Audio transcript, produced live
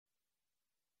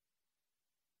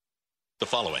The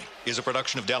following is a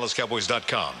production of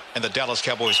DallasCowboys.com and the Dallas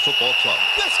Cowboys Football Club.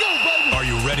 Let's go, baby! Are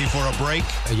you ready for a break?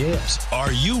 Yes.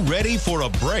 Are you ready for a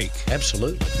break?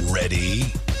 Absolutely. Ready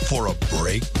for a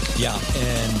break? Yeah,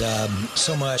 and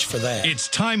so much for that. It's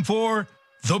time for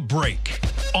The Break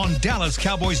on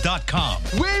DallasCowboys.com.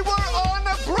 We were on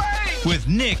a break! With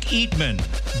Nick Eatman,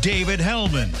 David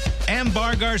Hellman,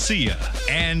 Ambar Garcia,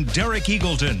 and Derek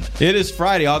Eagleton. It is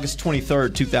Friday, August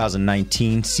 23rd,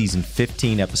 2019, Season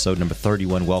 15, Episode number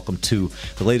 31. Welcome to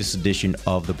the latest edition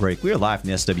of The Break. We are live from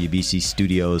the SWBC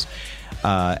Studios,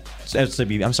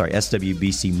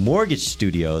 SWBC Mortgage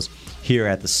Studios here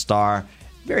at the Star.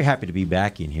 Very happy to be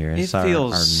back in here. It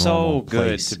feels so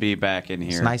good to be back in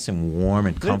here. It's nice and warm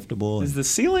and comfortable. Is the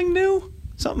ceiling new?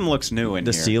 Something looks new in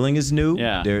here. The ceiling is new.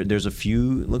 Yeah. There's a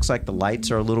few. Looks like the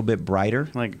lights are a little bit brighter.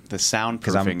 Like the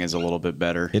soundproofing is a little bit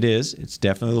better. It is. It's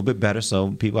definitely a little bit better.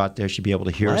 So people out there should be able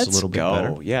to hear us a little bit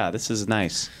better. Yeah, this is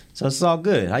nice. So it's all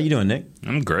good. How you doing, Nick?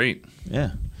 I'm great.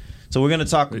 Yeah. So we're going to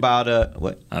talk about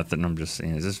what? I think I'm just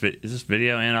saying. Is this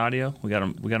video and audio? We got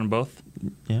them both.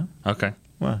 Yeah. Okay.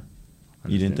 What?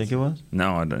 You didn't think it was?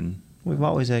 No, I didn't. We've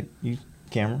always had you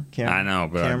camera. I know,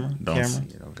 but camera, I don't see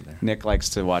it over there. Nick likes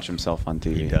to watch himself on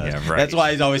TV. He does. Yeah, right. That's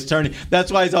why he's always turning.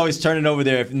 Over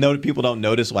there. If people don't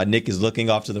notice why Nick is looking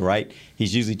off to the right,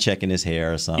 he's usually checking his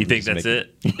hair or something. You think that's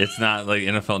it? It's not like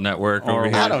NFL Network over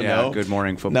here? I don't know. Good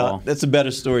Morning Football. No, that's a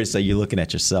better story to say you're looking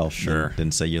at yourself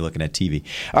than say you're looking at TV.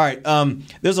 All right.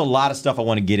 There's a lot of stuff I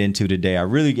want to get into today. I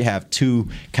really have two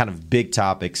kind of big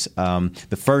topics.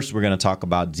 The first, we're going to talk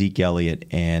about Zeke Elliott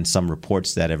and some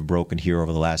reports that have broken here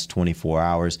over the last 24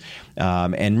 hours.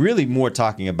 And really more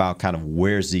talking about kind of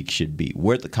where Zeke should be,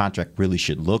 where the contract really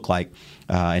should look like,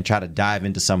 and try to dive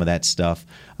into some of that stuff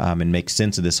and make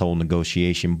sense of this whole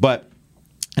negotiation. But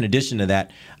in addition to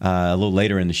that, a little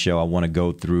later in the show, I want to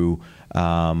go through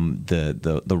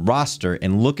the roster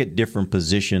and look at different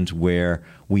positions where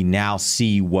we now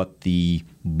see what the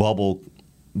bubble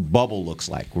looks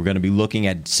like. We're going to be looking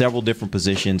at several different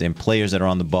positions and players that are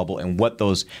on the bubble and what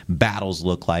those battles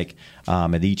look like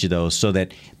at each of those, so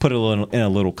that put it in a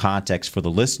little context for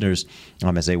the listeners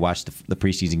as they watch the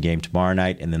preseason game tomorrow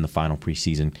night and then the final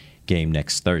preseason game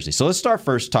next Thursday. So let's start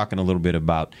first talking a little bit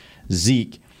about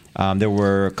Zeke. There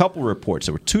were a couple reports.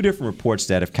 There were two different reports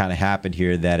that have kind of happened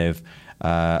here that have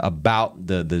about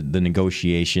the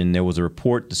negotiation. There was a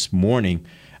report this morning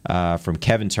from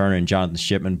Kevin Turner and Jonathan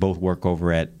Shipman, both work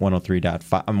over at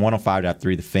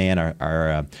 105.3 The Fan,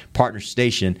 our partner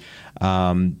station.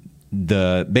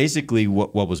 Basically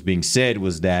what was being said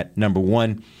was that, number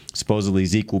one, supposedly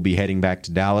Zeke will be heading back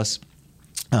to Dallas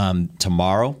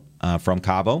tomorrow from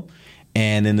Cabo.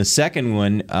 And then the second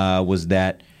one was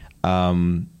that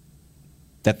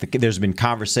there's been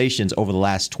conversations over the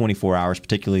last 24 hours,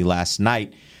 particularly last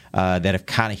night, that have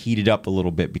kind of heated up a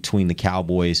little bit between the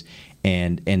Cowboys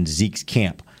and Zeke's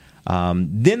camp.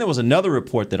 Then there was another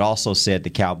report that also said the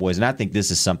Cowboys, and I think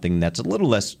this is something that's a little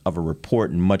less of a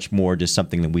report and much more just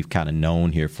something that we've kind of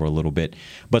known here for a little bit.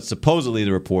 But supposedly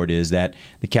the report is that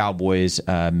the Cowboys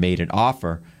made an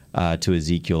offer to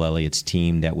Ezekiel Elliott's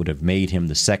team that would have made him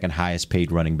the second highest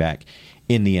paid running back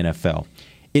in the NFL.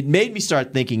 It made me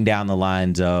start thinking down the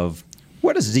lines of,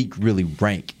 where does Zeke really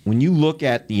rank? When you look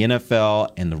at the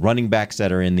NFL and the running backs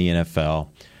that are in the NFL,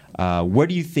 where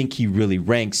do you think he really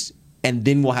ranks? And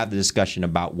then we'll have the discussion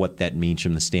about what that means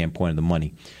from the standpoint of the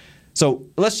money. So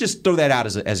let's just throw that out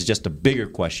as just a bigger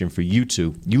question for you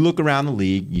two. You look around the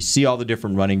league, you see all the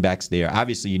different running backs there.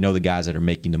 Obviously, you know the guys that are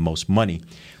making the most money.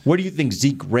 Where do you think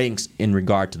Zeke ranks in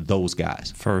regard to those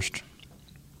guys? First.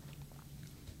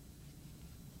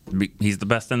 He's the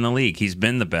best in the league. He's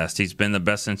been the best. He's been the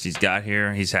best since he's got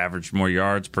here. He's averaged more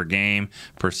yards per game,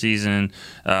 per season,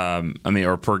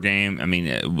 or per game.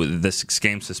 With the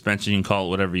 6-game suspension, you can call it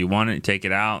whatever you want. Take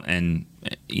it out, and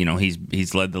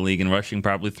he's led the league in rushing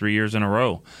probably 3 years in a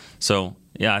row. So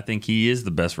yeah, I think he is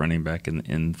the best running back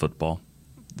in football.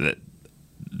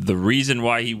 The reason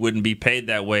why he wouldn't be paid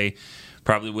that way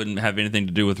probably wouldn't have anything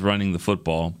to do with running the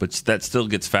football, but that still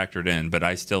gets factored in. But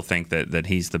I still think that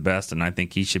he's the best, and I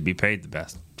think he should be paid the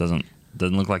best. Doesn't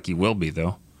look like he will be,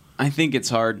 though. I think it's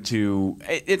hard to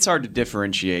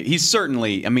differentiate. He's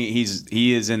certainly,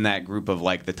 he is in that group of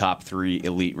like the top 3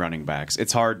 elite running backs.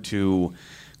 It's hard to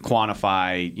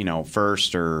quantify,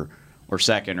 first or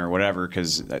second or whatever,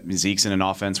 because Zeke's in an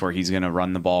offense where he's going to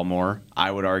run the ball more. I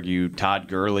would argue Todd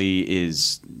Gurley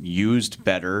is used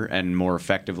better and more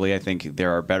effectively. I think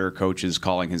there are better coaches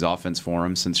calling his offense for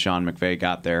him since Sean McVay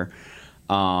got there.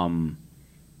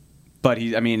 But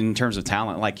in terms of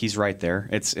talent, like he's right there.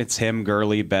 It's him,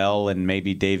 Gurley, Bell, and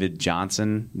maybe David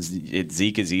Johnson.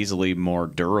 Zeke is easily more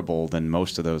durable than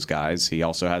most of those guys. He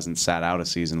also hasn't sat out a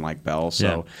season like Bell,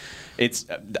 so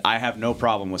I have no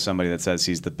problem with somebody that says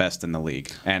he's the best in the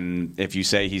league. And if you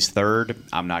say he's third,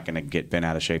 I'm not going to get bent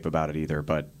out of shape about it either.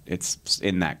 But it's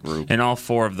in that group. And all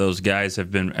four of those guys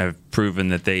have proven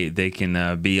that they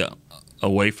can be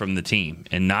away from the team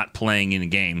and not playing in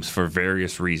games for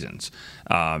various reasons.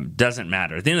 Doesn't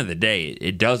matter. At the end of the day,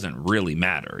 it doesn't really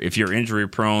matter. If you're injury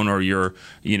prone or you're,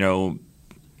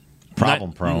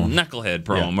 problem prone, knucklehead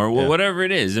prone, or whatever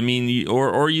it is.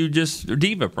 Or you just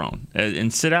diva prone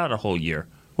and sit out a whole year.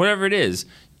 Whatever it is,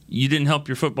 you didn't help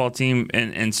your football team,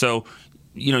 and so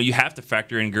you have to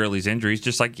factor in Gurley's injuries,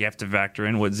 just like you have to factor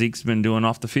in what Zeke's been doing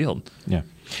off the field. Yeah.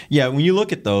 When you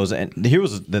look at those, and here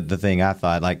was the thing I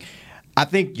thought, like, I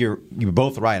think you're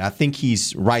both right. I think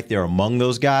he's right there among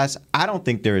those guys. I don't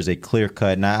think there is a clear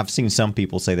cut, and I've seen some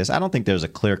people say this. I don't think there's a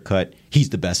clear cut. He's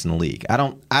the best in the league. I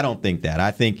don't think that.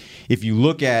 I think if you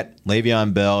look at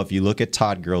Le'Veon Bell, if you look at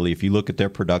Todd Gurley, if you look at their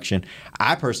production,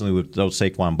 I personally would throw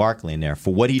Saquon Barkley in there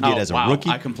for what he did as a rookie.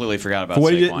 I completely forgot about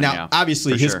Saquon. Now,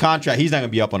 obviously, his contract. He's not going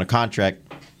to be up on a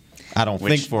contract. I don't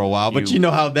think for a while, but you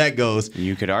know how that goes.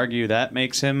 You could argue that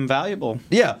makes him valuable.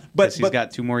 Yeah, but he's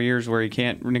got 2 more years where he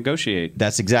can't negotiate.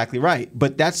 That's exactly right.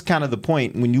 But that's kind of the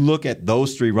point. When you look at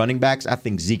those 3 running backs, I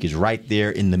think Zeke is right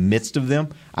there in the midst of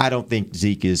them. I don't think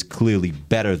Zeke is clearly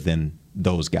better than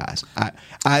those guys.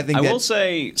 I will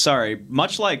say,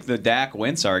 much like the Dak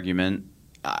Wentz argument,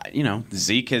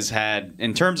 Zeke has had,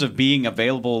 in terms of being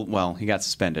available, well, he got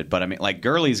suspended, but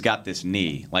Gurley's got this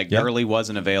knee. Gurley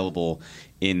wasn't available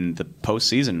in the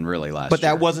postseason really last year. But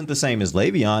that wasn't the same as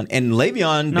Le'Veon, and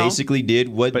Le'Veon basically did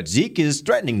what Zeke is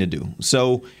threatening to do.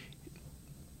 So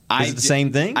is it the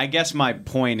same thing? I guess my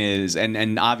point is,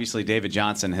 and obviously David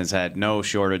Johnson has had no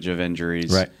shortage of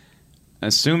injuries. Right.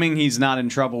 Assuming he's not in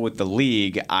trouble with the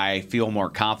league, I feel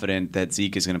more confident that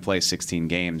Zeke is going to play 16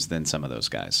 games than some of those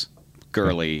guys.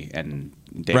 Gurley and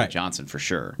David Johnson for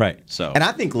sure. Right. So, and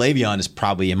I think Le'Veon is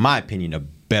probably, in my opinion, a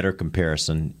better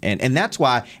comparison, and that's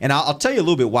why. And I'll tell you a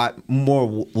little bit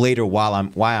more later why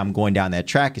I'm going down that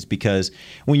track is because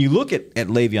when you look at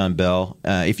Le'Veon Bell,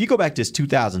 if you go back to his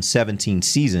 2017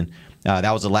 season,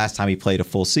 that was the last time he played a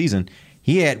full season.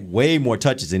 He had way more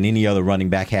touches than any other running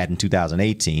back had in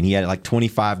 2018. He had like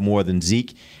 25 more than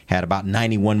Zeke, had about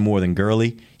 91 more than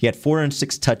Gurley. He had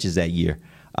 406 touches that year.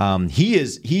 He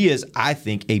is I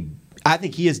think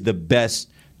he is the best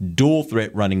dual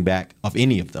threat running back of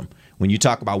any of them. When you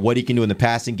talk about what he can do in the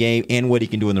passing game and what he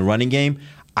can do in the running game,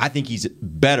 I think he's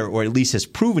better, or at least has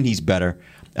proven he's better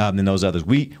than those others.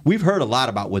 We've heard a lot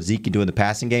about what Zeke can do in the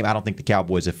passing game. I don't think the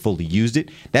Cowboys have fully used it.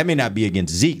 That may not be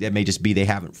against Zeke. That may just be they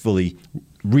haven't fully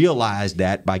realized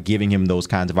that by giving him those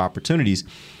kinds of opportunities.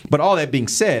 But all that being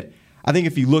said, I think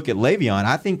if you look at Le'Veon,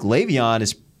 I think Le'Veon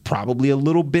is probably a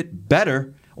little bit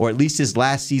better, or at least his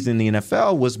last season in the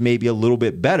NFL was maybe a little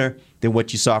bit better than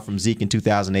what you saw from Zeke in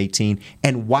 2018.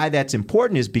 And why that's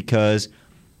important is because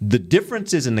the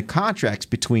differences in the contracts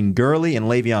between Gurley and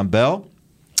Le'Veon Bell,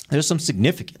 there's some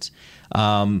significance.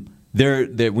 When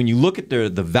you look at the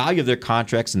value of their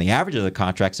contracts and the average of their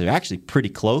contracts, they're actually pretty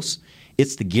close.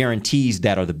 It's the guarantees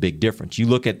that are the big difference. You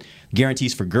look at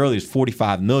guarantees for Gurley is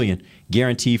 $45 million.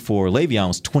 Guarantee for Le'Veon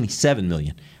was $27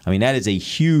 million. I mean, that is a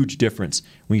huge difference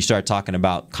when you start talking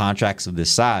about contracts of this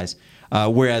size.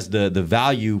 Whereas the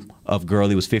value of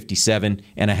Gurley was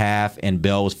 57.5 and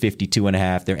Bell was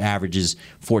 52.5. Their averages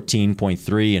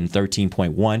 14.3 and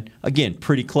 13.1. Again,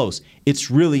 pretty close. It's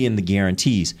really in the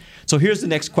guarantees. So here's the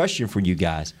next question for you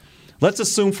guys. Let's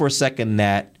assume for a second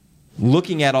that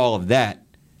looking at all of that,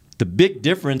 the big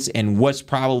difference and what's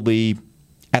probably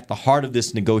at the heart of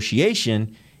this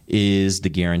negotiation is the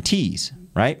guarantees,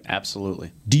 right?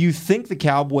 Absolutely. Do you think the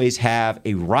Cowboys have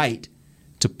a right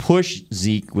to push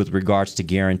Zeke with regards to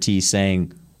guarantees,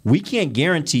 saying, we can't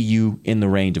guarantee you in the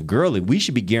range of Gurley. We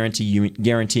should be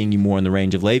guaranteeing you more in the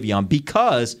range of Le'Veon,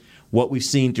 because what we've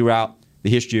seen throughout the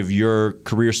history of your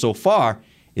career so far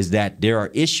is that there are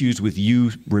issues with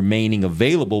you remaining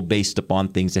available based upon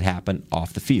things that happen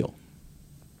off the field.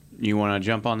 You want to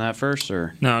jump on that first,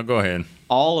 or no? Go ahead.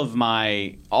 All of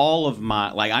my,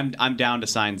 like I'm down to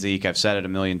sign Zeke. I've said it a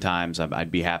million times.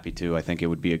 I'd be happy to. I think it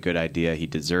would be a good idea. He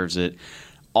deserves it.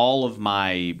 All of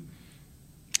my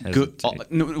good,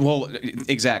 well,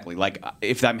 exactly. Like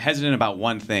if I'm hesitant about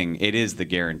one thing, it is the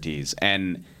guarantees.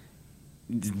 And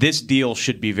this deal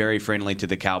should be very friendly to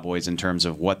the Cowboys in terms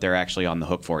of what they're actually on the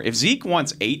hook for. If Zeke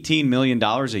wants $18 million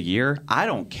a year, I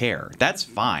don't care. That's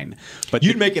fine. But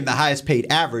You'd make him the highest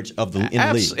paid average of the in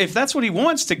the league. If that's what he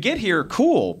wants to get here,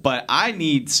 cool. But I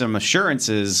need some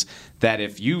assurances that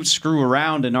if you screw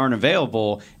around and aren't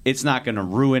available, it's not going to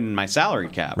ruin my salary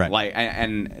cap. Right.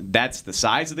 And that's the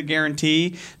size of the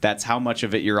guarantee. That's how much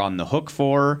of it you're on the hook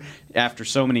for. After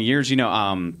so many years,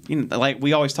 like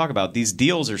we always talk about, these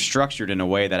deals are structured in a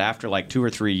way that after like 2 or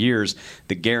 3 years,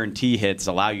 the guarantee hits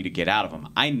allow you to get out of them.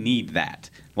 I need that.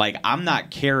 Like, I'm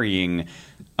not carrying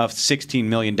a $16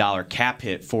 million cap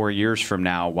hit 4 years from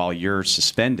now while you're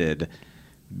suspended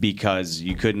because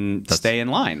you couldn't stay in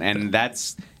line. And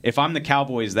that's, if I'm the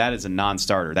Cowboys, that is a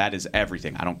non-starter. That is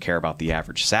everything. I don't care about the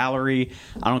average salary.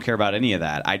 I don't care about any of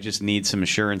that. I just need some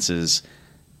assurances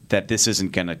that this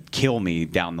isn't going to kill me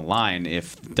down the line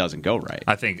if it doesn't go right.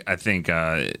 I think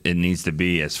it needs to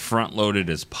be as front loaded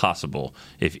as possible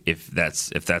if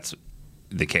that's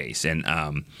the case.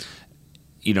 And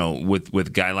with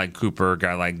a guy like Cooper, a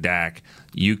guy like Dak,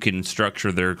 you can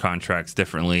structure their contracts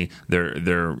differently.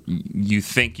 You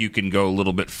think you can go a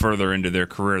little bit further into their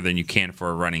career than you can for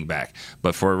a running back.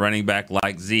 But for a running back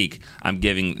like Zeke, I'm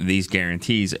giving these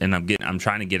guarantees, and I'm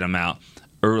trying to get them out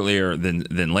earlier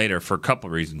than later for a couple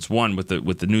of reasons. One, with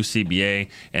the new CBA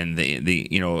and the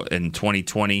in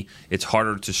 2020, it's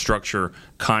harder to structure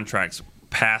contracts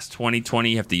past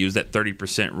 2020. You have to use that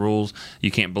 30% rules.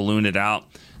 You can't balloon it out.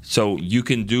 So you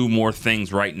can do more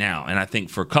things right now. And I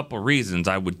think for a couple of reasons,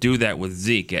 I would do that with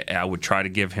Zeke. I would try to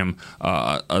give him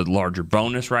a larger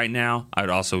bonus right now.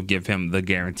 I'd also give him the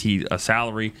guaranteed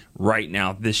salary right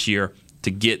now this year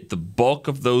to get the bulk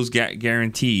of those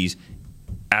guarantees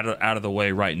out of the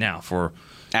way right now for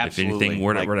Absolutely. If anything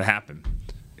were to happen.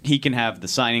 He can have the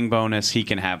signing bonus. He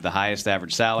can have the highest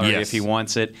average salary if he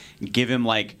wants it. Give him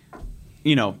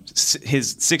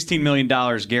his $16 million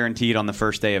guaranteed on the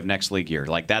first day of next league year.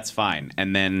 Like, that's fine.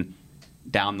 And then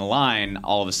down the line,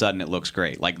 all of a sudden it looks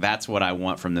great. Like, that's what I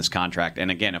want from this contract. And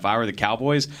again, if I were the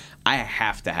Cowboys, I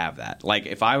have to have that. Like,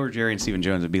 if I were Jerry and Stephen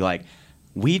Jones, it'd be like,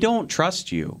 we don't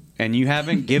trust you, and you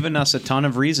haven't given us a ton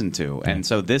of reason to. And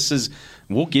so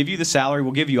we'll give you the salary,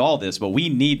 we'll give you all this, but we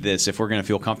need this if we're going to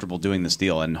feel comfortable doing this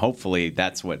deal. And hopefully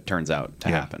that's what turns out to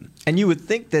happen. And you would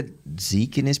think that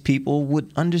Zeke and his people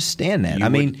would understand that.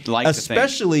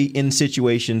 Especially in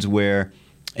situations where,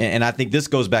 and I think this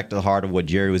goes back to the heart of what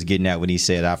Jerry was getting at when he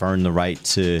said, I've earned the right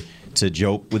to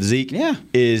joke with Zeke,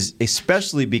 is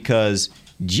especially because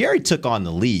Jerry took on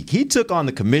the league. He took on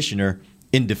the commissioner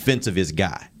in defense of his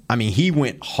guy. I mean, he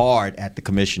went hard at the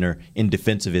commissioner in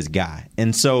defense of his guy.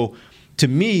 And so, to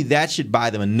me, that should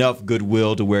buy them enough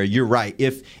goodwill to where you're right.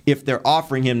 If they're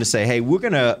offering him to say, hey,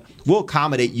 we'll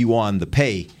accommodate you on the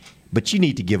pay, but you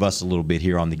need to give us a little bit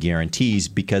here on the guarantees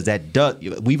because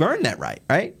we've earned that right?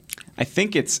 I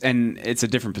think it's a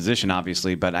different position,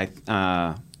 obviously, but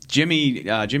Jimmy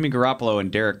Garoppolo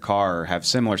and Derek Carr have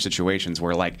similar situations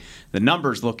where, like, the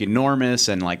numbers look enormous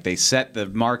and, like, they set the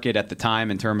market at the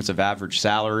time in terms of average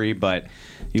salary. But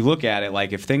you look at it,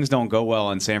 like, if things don't go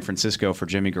well in San Francisco for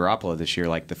Jimmy Garoppolo this year,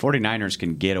 like, the 49ers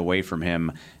can get away from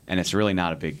him, and it's really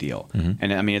not a big deal. Mm-hmm.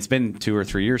 And, I mean, it's been 2 or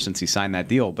 3 years since he signed that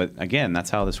deal. But, again, that's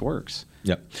how this works.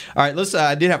 Yep. All right,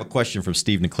 I did have a question from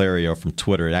Steve Niclario from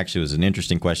Twitter. It actually was an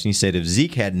interesting question. He said, if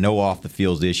Zeke had no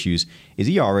off-the-field issues, is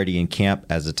he already in camp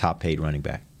as a top-paid running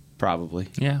back? Probably.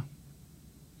 Yeah.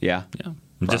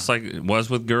 Just like it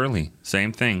was with Gurley.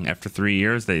 Same thing. After 3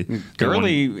 years,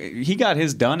 Gurley, he got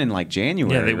his done in, like,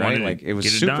 January, yeah, they right? Like, it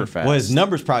was super fast. Well, his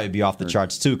numbers probably be off the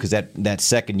charts, too, because that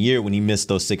second year when he missed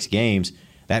those 6 games,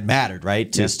 that mattered,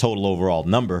 right, to his total overall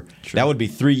number. Sure. That would be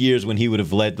 3 years when he would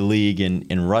have led the league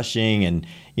in rushing, and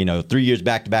 3 years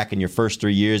back-to-back in your first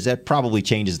 3 years. That probably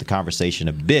changes the conversation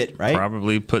a bit, right?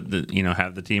 Probably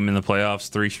have the team in the playoffs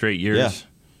 3 straight years.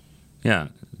 Yeah,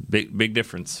 big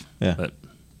difference. Yeah. But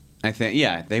I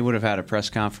think they would have had a press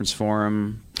conference for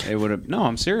him. They would have. No,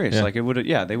 I'm serious. Yeah. Like it would have.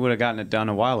 Yeah, they would have gotten it done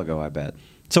a while ago, I bet.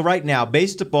 So right now,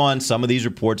 based upon some of these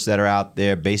reports that are out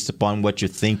there, based upon what you're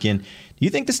thinking, do you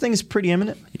think this thing is pretty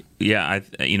imminent? Yeah,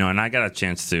 and I got a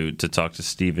chance to talk to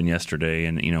Steven yesterday,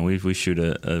 and we shoot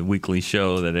a weekly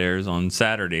show that airs on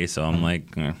Saturday, so I'm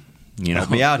like, help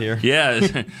me out here.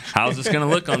 Yeah, how's this going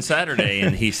to look on Saturday?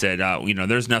 And he said,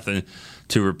 there's nothing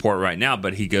to report right now,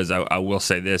 but he goes, I will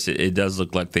say this, it does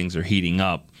look like things are heating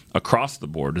up across the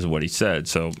board, is what he said.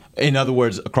 So, in other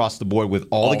words, across the board with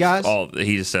all the guys?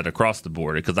 He just said across the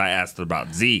board, because I asked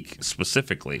about Zeke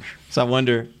specifically. So I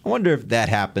wonder if that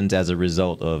happens as a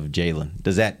result of Jalen.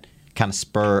 Does that kind of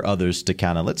spur others to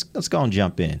kind of let's go and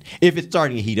jump in if it's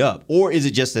starting to heat up? Or is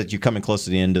it just that you're coming close to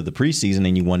the end of the preseason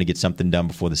and you want to get something done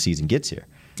before the season gets here?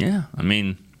 Yeah, I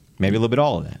mean, maybe a little bit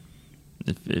all of that.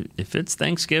 If it's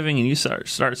Thanksgiving and you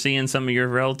start seeing some of your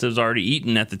relatives already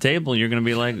eating at the table, you're going to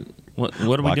be like, what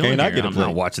are we doing here? I'm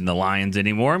not watching the Lions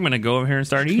anymore. I'm going to go over here and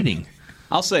start eating.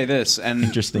 I'll say this, and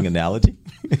interesting analogy.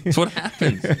 That's what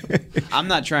happens. I'm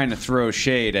not trying to throw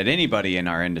shade at anybody in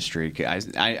our industry.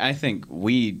 I think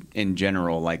we, in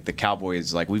general, like the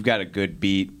Cowboys, like we've got a good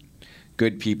beat,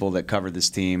 good people that cover this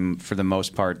team. For the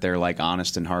most part, they're like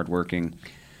honest and hardworking.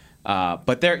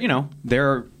 But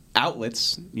they're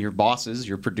outlets, your bosses,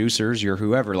 your producers, your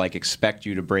whoever, like expect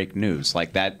you to break news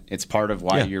like that. It's part of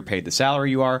why you're paid the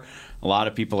salary you are. A lot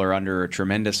of people are under a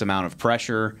tremendous amount of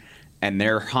pressure, and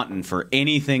they're hunting for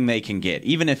anything they can get,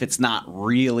 even if it's not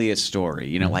really a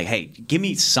story. Like, hey, give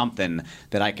me something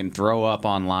that I can throw up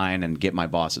online and get my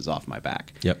bosses off my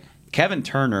back. Yep. Kevin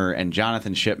Turner and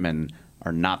Jonathan Shipman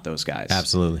are not those guys.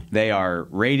 Absolutely. They are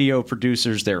radio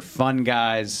producers. They're fun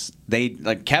guys.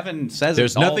 Like Kevin says,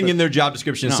 there's nothing in their job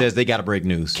description that says they got to break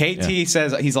news. KT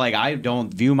says, he's like, I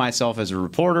don't view myself as a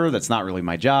reporter. That's not really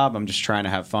my job. I'm just trying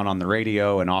to have fun on the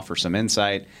radio and offer some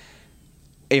insight.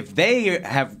 If they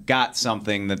have got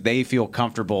something that they feel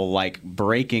comfortable like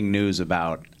breaking news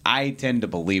about, I tend to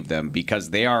believe them because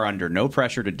they are under no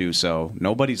pressure to do so.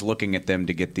 Nobody's looking at them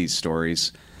to get these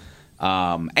stories.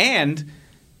 And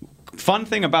fun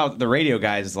thing about the radio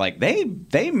guys is like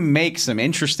they make some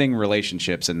interesting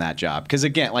relationships in that job because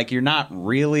again, like you're not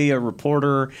really a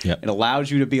reporter. Yep. It allows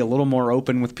you to be a little more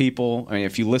open with people. I mean,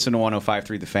 if you listen to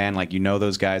 105.3 The Fan, like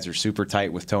those guys are super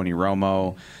tight with Tony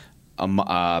Romo.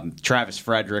 Travis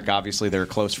Frederick, obviously they're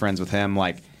close friends with him.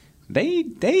 Like they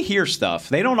hear stuff.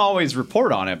 They don't always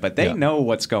report on it, but they know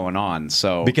what's going on.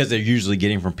 So because they're usually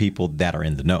getting from people that are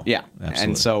in the know. Yeah, absolutely.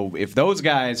 And so if those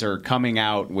guys are coming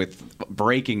out with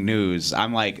breaking news,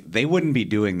 I'm like, they wouldn't be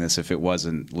doing this if it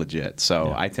wasn't legit.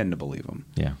 So I tend to believe them.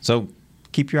 Yeah. So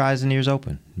keep your eyes and ears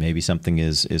open. Maybe something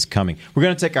is coming. We're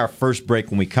going to take our first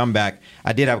break. When we come back,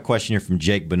 I did have a question here from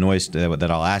Jake Benoist that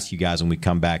I'll ask you guys when we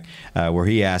come back, where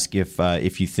he asked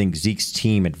if you think Zeke's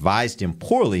team advised him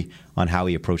poorly on how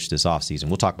he approached this offseason.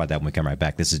 We'll talk about that when we come right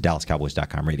back. This is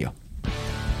DallasCowboys.com radio.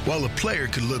 While a player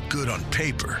can look good on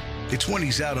paper, it's when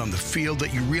he's out on the field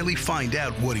that you really find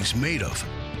out what he's made of.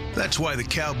 That's why the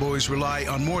Cowboys rely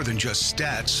on more than just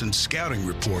stats and scouting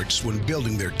reports when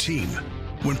building their team.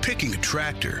 When picking a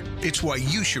tractor, it's why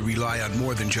you should rely on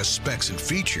more than just specs and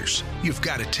features. You've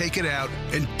got to take it out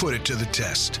and put it to the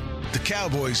test. The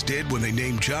Cowboys did when they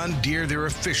named John Deere their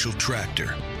official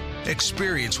tractor.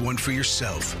 Experience one for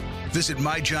yourself. Visit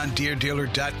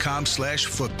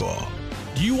myjohndeeredealer.com/football.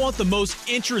 Do you want the most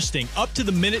interesting,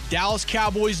 up-to-the-minute Dallas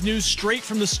Cowboys news straight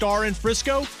from the Star in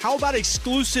Frisco? How about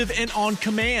exclusive and on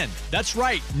command? That's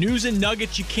right, news and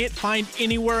nuggets you can't find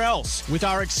anywhere else. With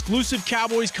our exclusive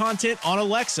Cowboys content on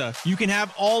Alexa, you can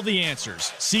have all the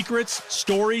answers, secrets,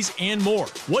 stories, and more.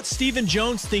 What's Stephen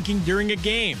Jones thinking during a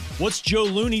game? What's Joe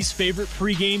Looney's favorite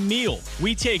pregame meal?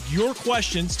 We take your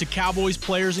questions to Cowboys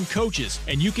players and coaches,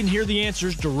 and you can hear the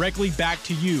answers directly back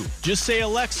to you. Just say,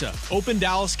 Alexa, open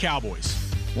Dallas Cowboys.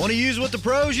 Want to use what the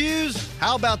pros use?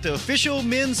 How about the official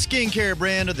men's skincare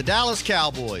brand of the Dallas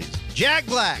Cowboys, Jack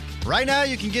Black? Right now,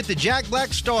 you can get the Jack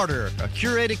Black Starter, a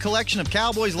curated collection of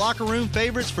Cowboys locker room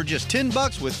favorites for just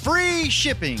 $10 with free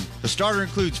shipping. The starter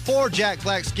includes 4 Jack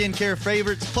Black skincare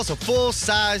favorites, plus a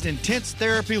full-sized intense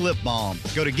therapy lip balm.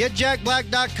 Go to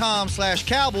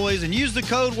getjackblack.com/Cowboys and use the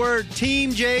code word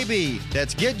TEAMJB.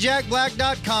 That's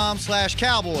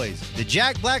getjackblack.com/Cowboys. The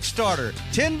Jack Black Starter,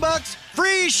 $10,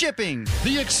 free shipping.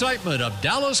 The excitement of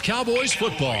Dallas Cowboys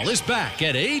football is back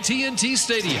at AT&T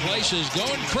Stadium. The place is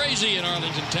going crazy in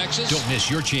Arlington, Texas. Don't miss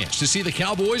your chance to see the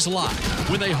Cowboys live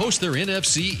when they host their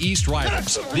NFC East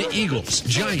rivals, the Eagles,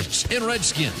 Giants, and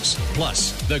Redskins,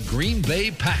 plus the Green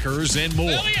Bay Packers and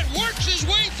more. Elliott works his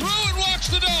way through and walks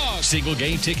the dog. Single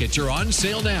game tickets are on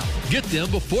sale now. Get them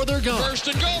before they're gone. First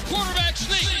and goal, quarterback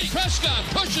sneak. Prescott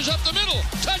pushes up the middle.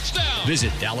 Touchdown.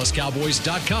 Visit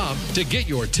DallasCowboys.com to get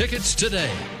your tickets today.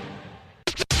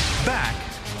 Back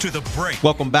to the break.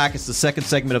 Welcome back. It's the second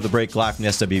segment of the break, live from the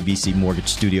SWBC Mortgage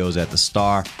Studios at the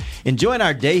Star. Enjoying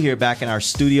our day here back in our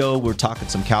studio. We're talking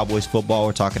some Cowboys football.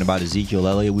 We're talking about Ezekiel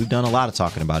Elliott. We've done a lot of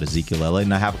talking about Ezekiel Elliott,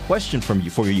 and I have a question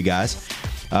for you guys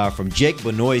from Jake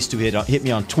Benoist, who hit me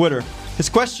on Twitter. His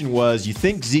question was, you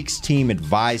think Zeke's team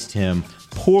advised him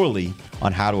poorly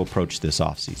on how to approach this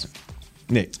offseason?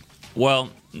 Nick. Well,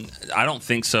 I don't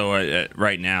think so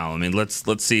right now. I mean, let's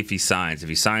see if he signs. If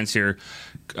he signs here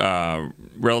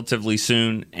relatively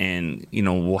soon, and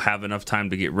we'll have enough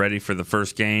time to get ready for the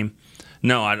first game,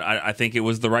 No, I think it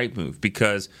was the right move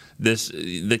because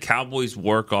the Cowboys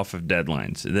work off of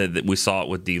deadlines. We saw it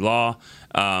with D-Law.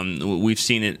 We've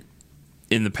seen it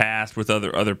in the past with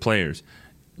other players.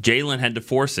 Jalen had to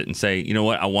force it and say, you know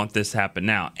what, I want this to happen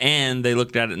now. And they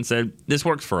looked at it and said, this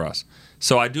works for us.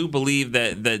 So I do believe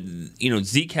that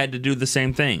Zeke had to do the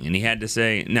same thing, and he had to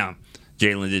say, now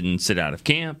Jalen didn't sit out of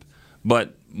camp,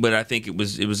 but I think it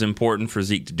was important for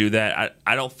Zeke to do that.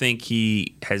 I don't think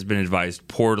he has been advised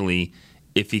poorly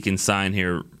if he can sign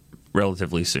here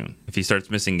relatively soon. If he starts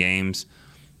missing games,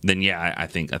 then I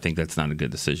think that's not a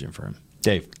good decision for him.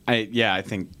 Dave, I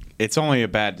think it's only a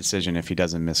bad decision if he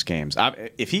doesn't miss games.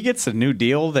 If he gets a new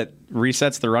deal that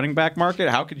resets the running back market,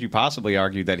 how could you possibly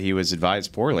argue that he was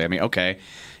advised poorly? I mean, okay,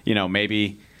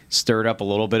 maybe stirred up a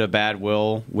little bit of bad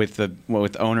will with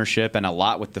ownership and a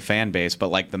lot with the fan base, but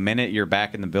like the minute you're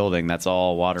back in the building, that's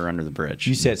all water under the bridge.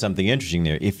 You said something interesting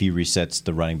there. If he resets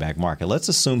the running back market, let's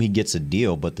assume he gets a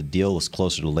deal, but the deal is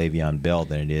closer to Le'Veon Bell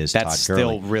than it is Todd Gurley. That's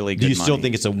still really good. Do you still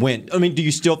think it's a win? I mean, do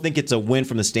you still think it's a win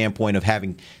from the standpoint of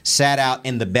having sat out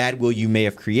and the bad will you may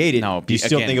have created? No, do you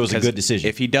still think it was a good decision?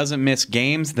 If he doesn't miss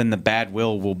games, then the bad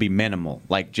will be minimal.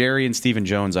 Like Jerry and Stephen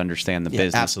Jones understand the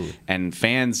business, absolutely. And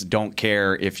fans don't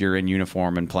care if you're in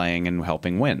uniform and playing and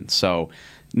helping win. So,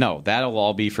 no, that'll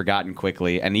all be forgotten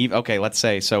quickly. And let's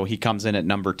say so he comes in at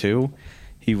number 2,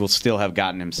 he will still have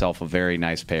gotten himself a very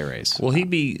nice pay raise. Will he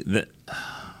be the?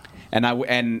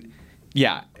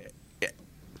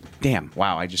 Damn!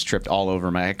 Wow! I just tripped all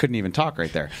over I couldn't even talk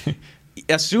right there.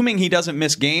 Assuming he doesn't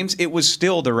miss games, it was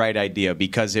still the right idea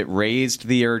because it raised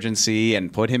the urgency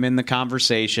and put him in the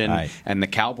conversation. Right. And the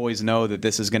Cowboys know that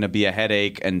this is going to be a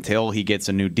headache until he gets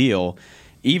a new deal.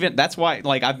 Even that's why,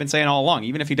 like I've been saying all along,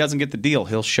 even if he doesn't get the deal,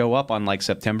 he'll show up on like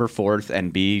September 4th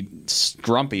and be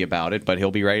grumpy about it, but he'll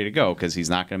be ready to go because he's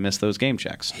not going to miss those game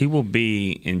checks. He will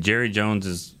be in Jerry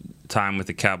Jones's time with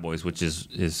the Cowboys, which is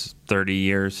his 30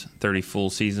 years, 30 full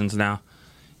seasons now.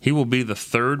 He will be the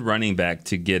third running back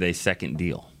to get a second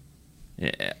deal.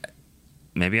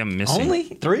 Maybe I'm missing. Only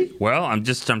 3? Well, I'm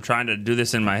trying to do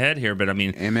this in my head here, but I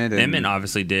mean, Emmett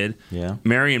obviously did. Yeah.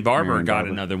 Marion Barber got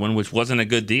another one, which wasn't a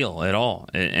good deal at all.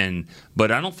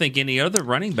 But I don't think any other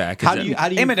running back.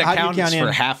 Emmett accounts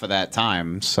for half of that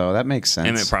time, so that makes sense.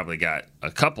 Emmett probably got a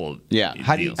couple.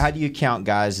 How deals. do you count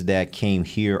guys that came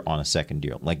here on a second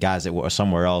deal, like guys that were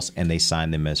somewhere else and they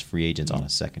signed them as free agents on a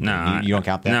second deal? You don't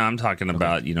count that. No, I'm talking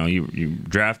about you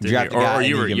drafted or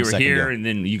you were here and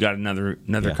then you got another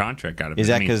contract out of it. Is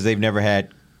that because they've never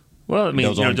had? Well, I mean,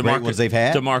 those great ones they've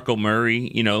had. DeMarco Murray,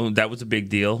 that was a big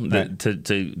deal. Right.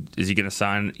 Is he going to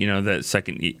sign? That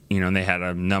second. They had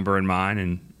a number in mind,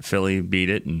 and Philly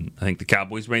beat it, and I think the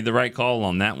Cowboys made the right call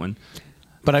on that one.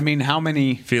 But I mean, how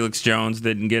many? Felix Jones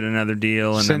didn't get another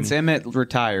deal, and since Emmett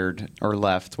retired or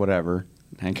left, whatever.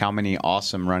 I think how many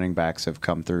awesome running backs have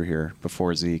come through here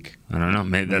before Zeke? I don't know.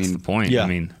 Maybe that's the point. Yeah. I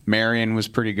mean, Marion was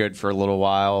pretty good for a little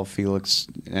while. Felix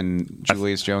and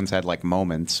Julius Jones had like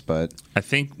moments, but I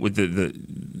think with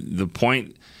the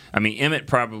point, I mean, Emmett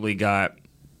probably got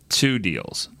 2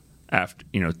 deals after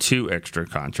 2 extra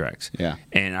contracts. Yeah,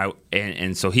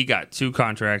 and so he got 2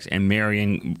 contracts, and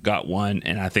Marion got 1,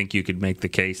 and I think you could make the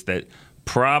case that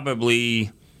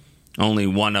probably only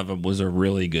one of them was a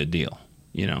really good deal.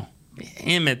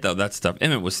 Emmett, though, that's tough.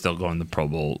 Emmett was still going the Pro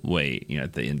Bowl way,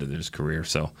 at the end of his career.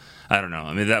 So I don't know.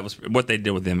 I mean, that was what they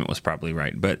did with Emmett was probably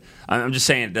right. But I'm just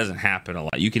saying it doesn't happen a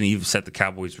lot. You can even set the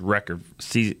Cowboys' record,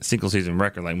 single season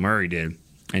record, like Murray did,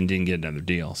 and didn't get another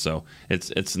deal. So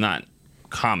it's not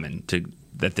common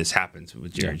that this happens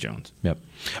with Jerry Jones. Yep.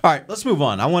 All right, let's move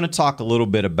on. I want to talk a little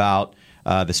bit about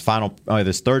this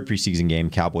third preseason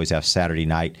game Cowboys have Saturday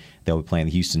night. They'll be playing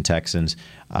the Houston Texans.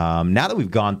 Now that we've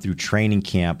gone through training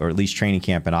camp, or at least training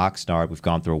camp in Oxnard, we've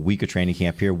gone through a week of training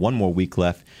camp here, 1 more week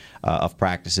left of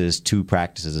practices, 2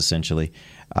 practices essentially.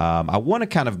 I want to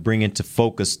kind of bring into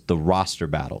focus the roster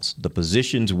battles, the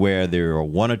positions where there are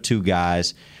 1 or 2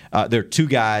 guys. There are 2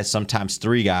 guys, sometimes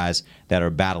 3 guys, that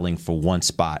are battling for one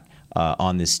spot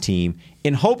on this team,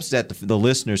 in hopes that the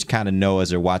listeners kind of know as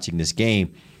they're watching this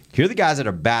game, here are the guys that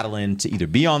are battling to either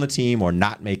be on the team or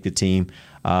not make the team.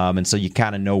 And so you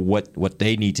kind of know what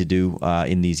they need to do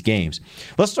in these games.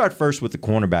 Let's start first with the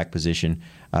cornerback position.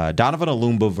 Donovan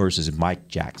Olumba versus Mike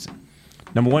Jackson.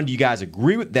 Number 1, do you guys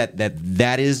agree with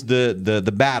that is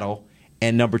the battle?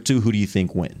 And number 2, who do you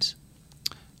think wins?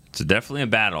 It's definitely a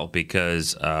battle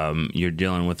because you're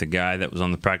dealing with a guy that was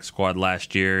on the practice squad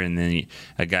last year and then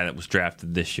a guy that was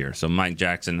drafted this year. So Mike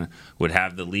Jackson would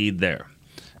have the lead there.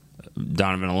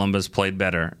 Donovan Olumba's played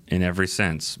better in every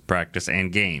sense, practice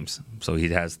and games. So he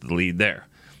has the lead there.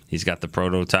 He's got the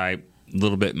prototype, a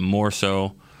little bit more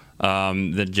so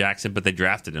than Jackson, but they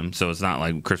drafted him, so it's not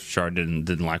like Chris Richard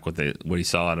didn't like what he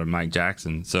saw out of Mike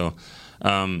Jackson. So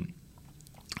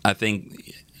I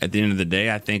think at the end of the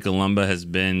day, I think Olumba has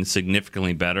been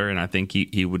significantly better, and I think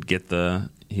he would get the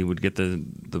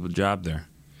job there.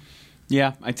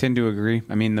 Yeah, I tend to agree.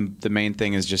 I mean, the main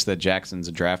thing is just that Jackson's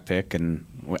a draft pick, and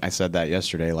I said that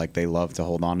yesterday. Like, they love to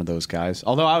hold on to those guys.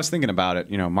 Although I was thinking about it,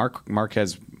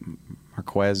 Marquez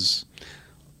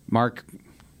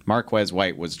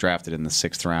White was drafted in the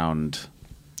 6th round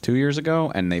 2 years ago,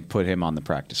 and they put him on the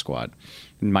practice squad.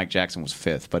 And Mike Jackson was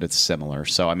 5th, but it's similar.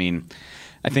 So, I mean,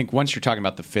 I think once you're talking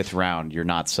about the 5th round, you're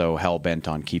not so hell-bent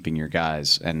on keeping your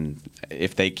guys. And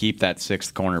if they keep that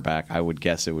 6th cornerback, I would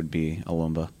guess it would be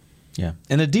Olumba. Yeah,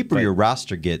 and the deeper your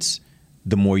roster gets,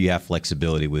 the more you have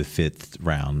flexibility with a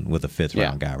 5th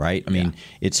round guy, right? I mean,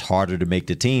 it's harder to make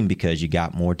the team because you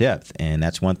got more depth, and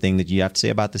that's one thing that you have to say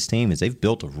about this team is they've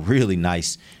built a really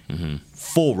nice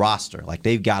full roster. Like,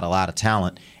 they've got a lot of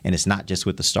talent, and it's not just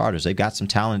with the starters. They've got some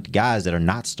talented guys that are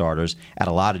not starters at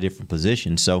a lot of different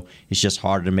positions, so it's just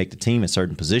harder to make the team at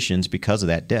certain positions because of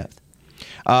that depth.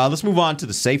 Let's move on to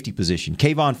the safety position.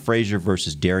 Kayvon Frazier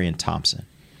versus Darian Thompson.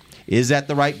 Is that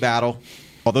the right battle?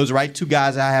 Are those the right two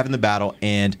guys I have in the battle?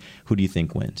 And who do you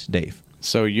think wins? Dave.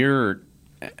 So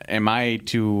am I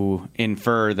to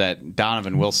infer that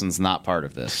Donovan Wilson's not part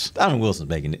of this? Donovan Wilson's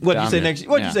making it. What did you say next?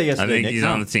 What did you say yesterday? I think he's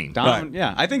on the team. Donovan,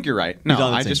 yeah, I think you're right. No,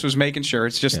 I just was making sure.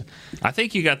 It's just. I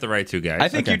think you got the right two guys. I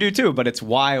think you do too, but it's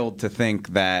wild to think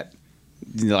that.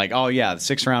 Like, oh yeah, the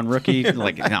 6th round rookie.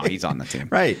 Like, no, he's on the team.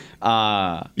 Right.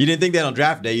 You didn't think that on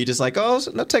draft day. You just like, let's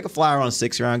take a flyer on a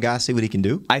 6th round guy, see what he can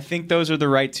do. I think those are the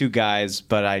right two guys,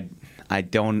 but I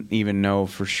don't even know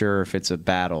for sure if it's a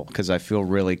battle because I feel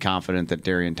really confident that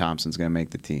Darian Thompson's going to make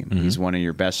the team. Mm-hmm. He's one of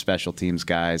your best special teams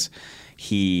guys.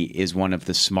 He is one of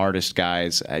the smartest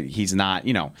guys. He's not,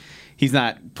 he's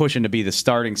not pushing to be the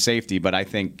starting safety, but I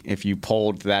think if you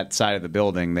polled that side of the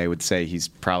building, they would say he's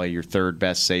probably your 3rd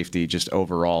best safety just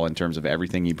overall in terms of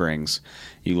everything he brings.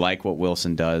 You like what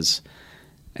Wilson does.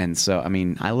 And so, I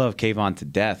mean, I love Kayvon to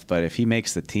death, but if he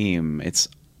makes the team, it's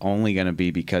only going to be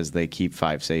because they keep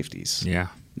 5 safeties. Yeah.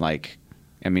 Like,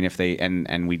 I mean, if they,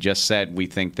 and we just said we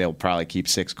think they'll probably keep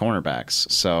 6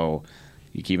 cornerbacks. So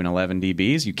you keeping 11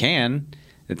 DBs? You can.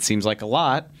 It seems like a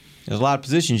lot. There's a lot of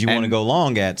positions you want to go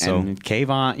long at. So and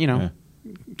Kayvon,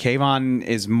 Kayvon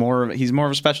is he's more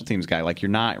of a special teams guy. Like, you're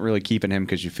not really keeping him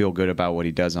because you feel good about what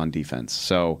he does on defense.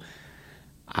 So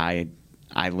I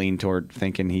lean toward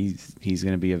thinking he's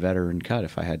going to be a veteran cut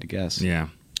if I had to guess. Yeah,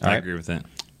 I agree with that.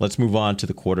 Let's move on to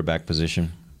the quarterback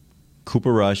position.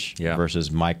 Cooper Rush versus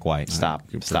Mike White. Stop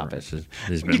it.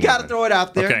 You got to throw it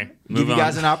out there. Okay, give you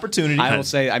guys an opportunity. I will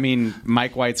say, I mean,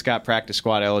 Mike White's got practice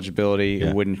squad eligibility. Yeah.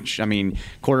 It wouldn't. I mean,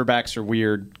 quarterbacks are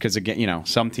weird because, again,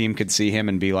 some team could see him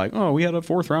and be like, "Oh, we had a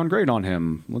 4th round grade on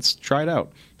him. Let's try it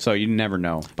out." So you never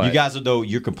know. But you guys, though,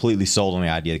 you're completely sold on the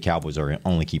idea the Cowboys are going to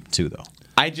only keep 2, though.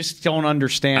 I just don't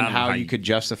understand how you could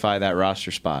justify that roster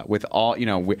spot with all,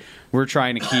 we're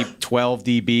trying to keep 12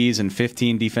 DBs and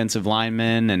 15 defensive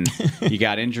linemen, and you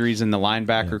got injuries in the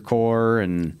linebacker core,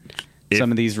 and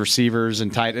some of these receivers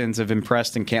and tight ends have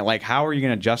impressed and can't. Like, how are you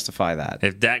going to justify that?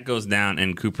 If that goes down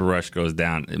and Cooper Rush goes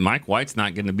down, Mike White's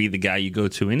not going to be the guy you go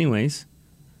to anyways.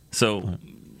 So,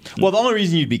 well, the only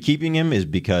reason you'd be keeping him is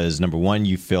because, number one,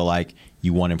 you feel like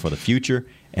you want him for the future,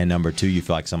 and number 2, you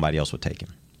feel like somebody else would take him.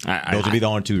 Those would be the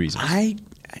only 2 reasons.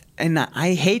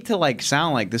 I hate to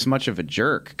sound like this much of a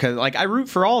jerk because I root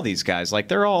for all these guys.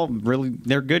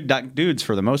 They're good dudes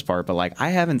for the most part, but I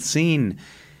haven't seen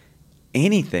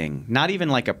anything, not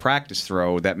even a practice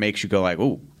throw that makes you go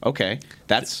 "Ooh, okay,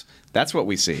 that's what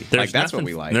we see." That's what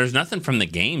we like. There's nothing from the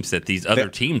games that these other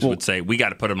teams would say we got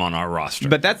to put them on our roster.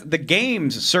 But that's the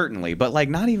games certainly, but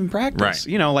not even practice.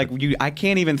 Right. I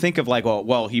can't even think of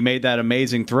well, he made that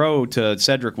amazing throw to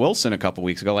Cedric Wilson a couple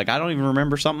weeks ago. I don't even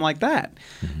remember something like that.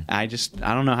 Mm-hmm.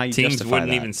 I don't know how you teams justify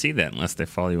wouldn't that. even see that unless they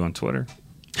follow you on Twitter.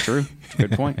 True.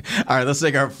 Good point. All right, let's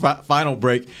take our final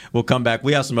break. We'll come back.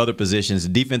 We have some other positions. The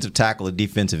defensive tackle and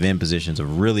defensive end positions are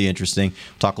really interesting.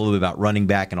 We'll talk a little bit about running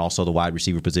back and also the wide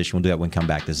receiver position. We'll do that when we come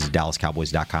back. This is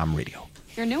DallasCowboys.com radio.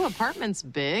 Your new apartment's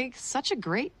big. Such a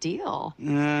great deal.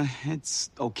 It's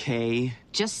okay.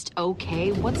 Just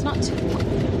okay? What's not to...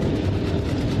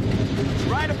 It's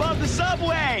right above the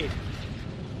subway!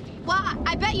 Well,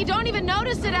 I bet you don't even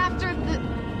notice it after the...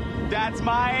 That's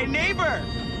my neighbor!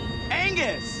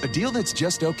 Angus! A deal that's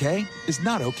just okay is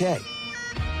not okay.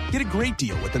 Get a great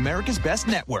deal with America's Best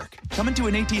Network. Come into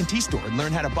an AT&T store and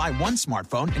learn how to buy one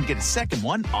smartphone and get a second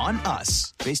one on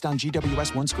us. Based on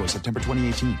GWS One score, September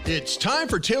 2018. It's time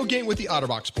for Tailgate with the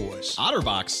OtterBox boys.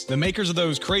 OtterBox? The makers of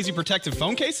those crazy protective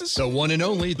phone cases? The one and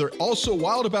only. They're also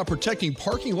wild about protecting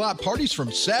parking lot parties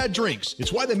from sad drinks.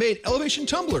 It's why they made Elevation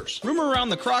tumblers. Rumor around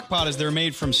the crockpot is they're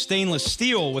made from stainless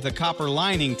steel with a copper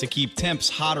lining to keep temps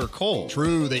hot or cold.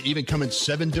 True. They even come in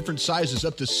 7 different sizes,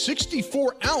 up to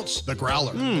 64 ounce, the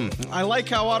growler. I like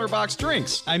how OtterBox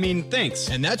drinks. Thinks.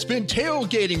 And that's been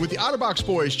Tailgating with the OtterBox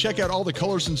boys. Check out all the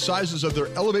colors and sizes of their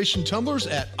Elevation tumblers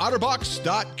at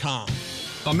otterbox.com.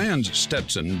 A man's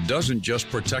Stetson doesn't just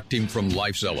protect him from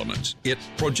life's elements. It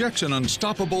projects an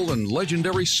unstoppable and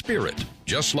legendary spirit,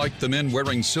 just like the men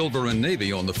wearing silver and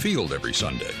navy on the field every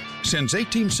Sunday. Since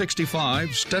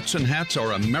 1865, Stetson hats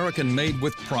are American-made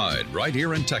with pride right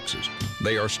here in Texas.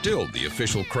 They are still the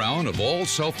official crown of all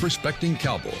self-respecting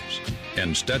cowboys.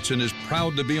 And Stetson is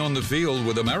proud to be on the field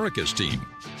with America's team.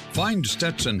 Find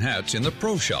Stetson hats in the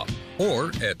Pro Shop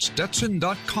or at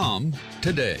Stetson.com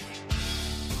today.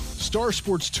 Star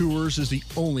Sports Tours is the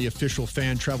only official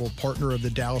fan travel partner of the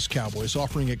Dallas Cowboys,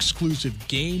 offering exclusive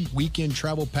game weekend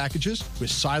travel packages with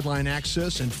sideline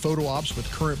access and photo ops with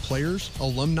current players,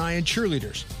 alumni, and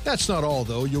cheerleaders. That's not all,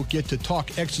 though. You'll get to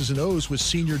talk X's and O's with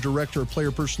Senior Director of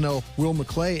Player Personnel Will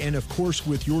McClay and, of course,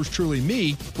 with yours truly,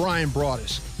 me, Brian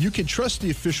Broaddus. You can trust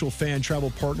the official fan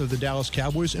travel partner of the Dallas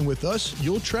Cowboys, and with us,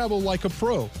 you'll travel like a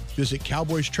pro. Visit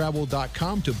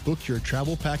cowboystravel.com to book your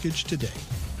travel package today.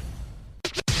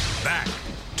 Back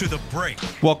to the break.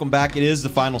 Welcome back. It is the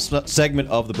final segment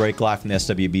of the break, live from the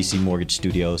SWBC Mortgage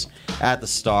Studios at the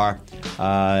Star.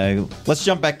 Let's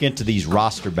jump back into these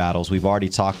roster battles. We've already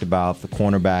talked about the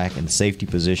cornerback and the safety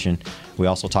position. We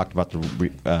also talked about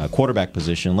the quarterback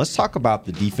position. Let's talk about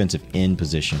the defensive end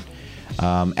position.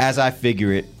 As I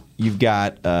figure it, you've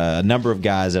got a number of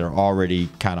guys that are already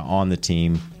kind of on the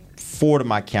team. 4 to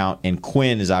my count, and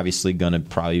Quinn is obviously going to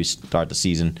probably start the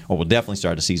season, or will definitely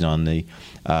start the season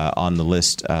on the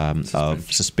list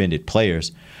of suspended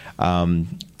players. The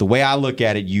way I look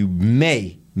at it, you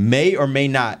may or may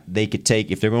not, they could take,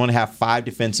 if they're going to have 5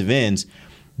 defensive ends,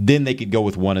 then they could go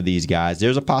with one of these guys.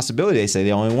 There's a possibility they say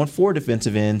they only want 4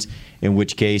 defensive ends, in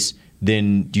which case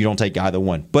then you don't take either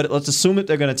one. But let's assume that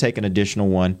they're going to take an additional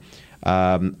one.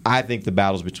 I think the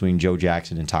battle's between Joe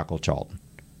Jackson and Taco Charlton.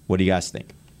 What do you guys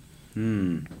think?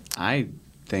 I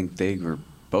think they were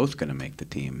both going to make the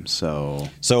team. So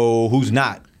who's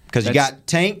not? Because you got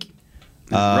Tank.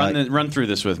 Run through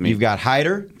this with me. You've got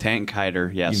Hyder. Tank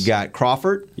Hyder, yes. You've got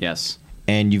Crawford. Yes.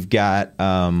 And you've got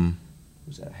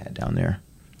who's that I had down there?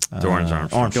 Dorrance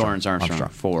Armstrong. Dorrance Armstrong.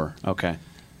 4. Okay.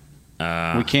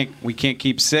 We can't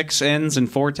keep 6 ends and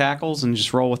 4 tackles and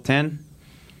just roll with 10.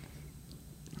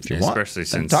 Especially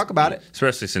since talk about it.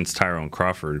 Especially since Tyrone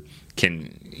Crawford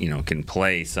can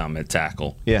play some at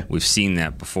tackle. Yeah, we've seen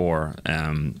that before.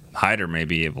 Hyder may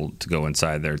be able to go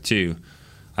inside there too.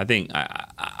 I think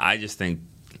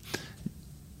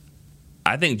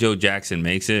Joe Jackson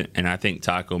makes it, and I think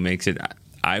Taco makes it.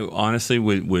 I honestly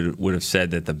would have said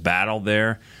that the battle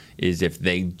there is if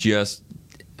they just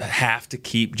have to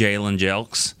keep Jalen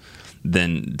Jelks,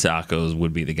 then Tacos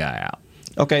would be the guy out.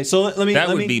 Okay, so let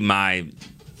me be my.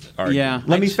 Yeah.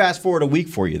 Let me fast forward a week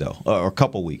for you though, or a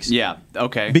couple weeks. Yeah.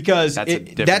 Okay. Because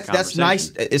that's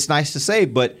nice. It's nice to say,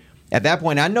 but at that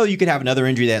point, I know you could have another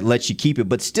injury that lets you keep it,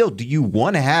 but still, do you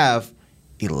want to have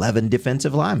 11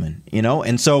 defensive linemen?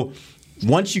 And so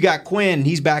once you got Quinn,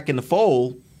 he's back in the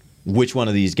fold. Which one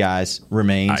of these guys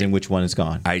remains and which one is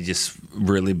gone? I just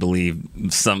really believe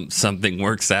something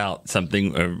works out.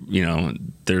 Something,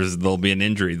 there'll be an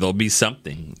injury. There'll be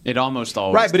something. It almost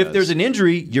always right. But does. if there's an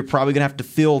injury, you're probably going to have to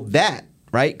fill that,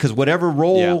 right? Because whatever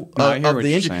role of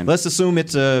the injury, let's assume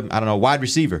it's a wide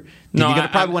receiver. No, you're going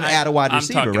to probably want to add a wide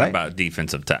receiver, right? I'm talking about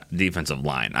defensive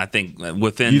line. I think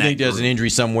within you that think there's group, an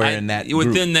injury somewhere in that group.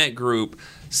 Within that group,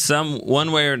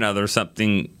 one way or another,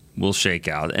 something will shake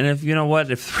out. And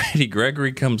if Randy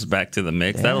Gregory comes back to the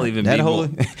mix, that'll even be more.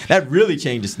 That really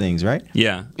changes things, right?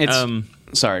 Yeah.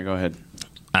 Sorry, go ahead.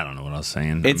 I don't know what I was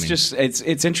saying.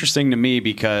 It's interesting to me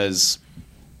because,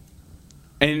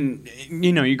 and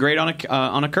you grade on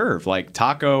a curve. Like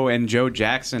Taco and Joe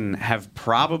Jackson have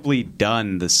probably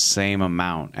done the same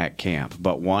amount at camp,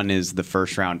 but one is the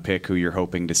first round pick who you're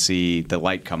hoping to see the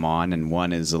light come on, and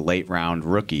one is a late round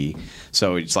rookie.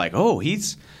 So it's like, oh,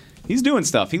 he's doing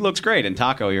stuff. He looks great. And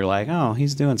Taco, you're like, oh,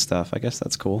 he's doing stuff. I guess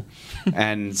that's cool.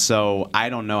 And so I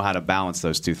don't know how to balance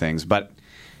those two things. But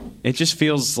it just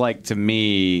feels like to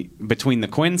me, between the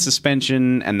Quinn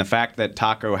suspension and the fact that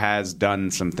Taco has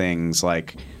done some things,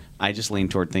 like I just lean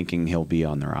toward thinking he'll be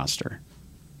on the roster.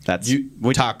 That's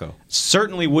Taco.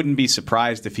 Certainly wouldn't be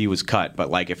surprised if he was cut, but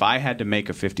like if I had to make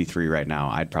a 53 right now,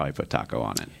 I'd probably put Taco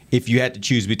on it. If you had to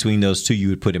choose between those two, you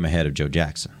would put him ahead of Joe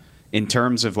Jackson. In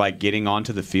terms of like getting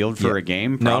onto the field for a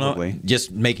game, probably. No,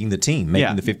 just making the team,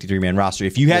 making the 53-man roster.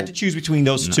 If you had to choose between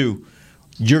those two,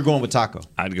 you're going with Taco.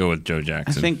 I'd go with Joe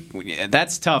Jackson. I think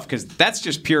that's tough because that's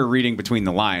just pure reading between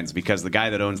the lines because the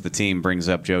guy that owns the team brings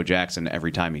up Joe Jackson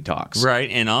every time he talks. Right,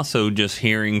 and also just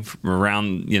hearing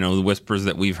around, the whispers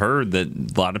that we've heard that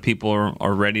a lot of people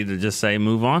are ready to just say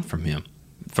move on from him,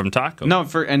 from Taco. No,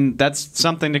 and that's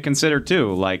something to consider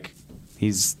too. Like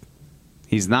he's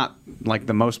not like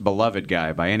the most beloved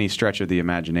guy by any stretch of the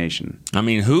imagination. I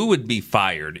mean, who would be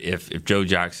fired if Joe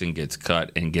Jackson gets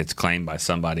cut and gets claimed by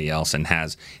somebody else and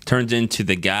turns into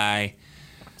the guy?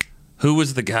 Who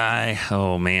was the guy?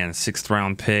 Oh man, 6th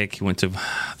round pick. He went to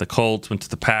the Colts, went to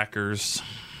the Packers.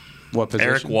 What position?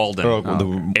 Eric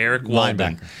Walden. Eric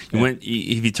Walden.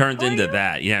 If he turns into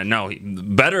that,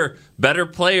 better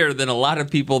player than a lot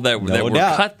of people that were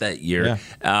cut that year.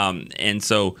 Yeah. And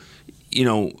so,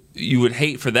 you would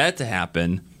hate for that to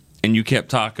happen, and you kept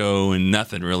Taco, and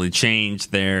nothing really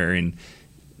changed there. And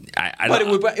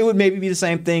it would maybe be the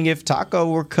same thing if Taco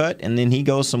were cut, and then he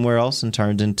goes somewhere else and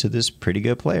turns into this pretty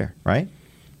good player, right?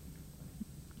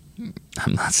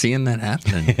 I'm not seeing that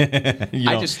happening.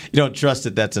 You don't trust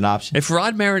that that's an option. If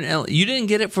Rod Marinelli, you didn't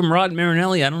get it from Rod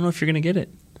Marinelli, I don't know if you're going to get it.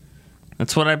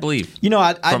 That's what I believe.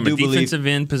 I from do a defensive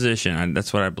end position,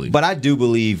 that's what I believe. But I do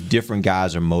believe different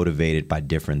guys are motivated by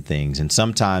different things, and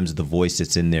sometimes the voice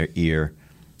that's in their ear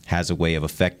has a way of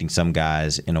affecting some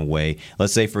guys in a way.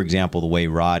 Let's say, for example, the way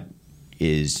Rod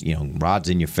is. Rod's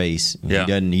in your face. Yeah.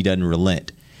 He doesn't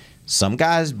relent. Some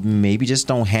guys maybe just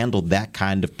don't handle that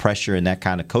kind of pressure and that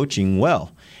kind of coaching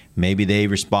well. Maybe they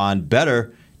respond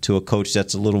better to a coach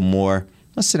that's a little more,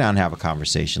 let's sit down and have a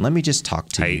conversation. Let me just talk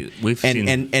to you.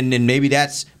 And then maybe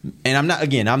that's, and I'm not,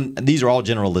 these are all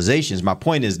generalizations. My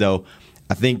point is, though,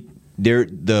 I think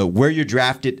where you're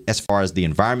drafted as far as the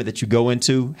environment that you go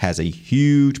into has a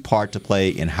huge part to play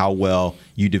in how well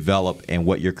you develop and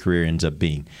what your career ends up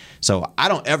being. So I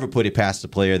don't ever put it past a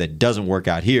player that doesn't work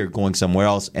out here going somewhere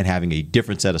else and having a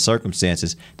different set of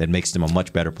circumstances that makes them a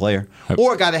much better player,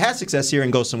 or a guy that has success here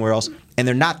and goes somewhere else and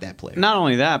they're not that player. Not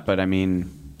only that, but I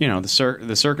mean,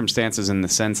 the circumstances in the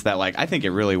sense that, like, I think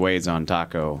it really weighs on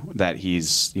Taco that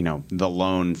he's, the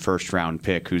lone first-round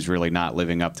pick who's really not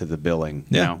living up to the billing.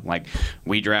 Yeah. Like,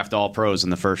 we draft all pros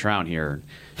in the first round here,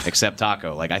 except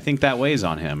Taco. Like, I think that weighs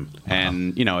on him. Uh-huh.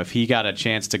 And, if he got a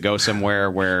chance to go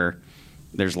somewhere where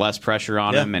there's less pressure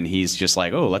on him and he's just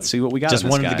like, oh, let's see what we got. Just in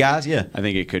this one guy. of the guys, yeah. I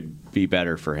think it could be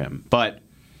better for him. But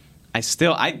I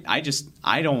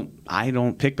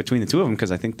don't pick between the two of them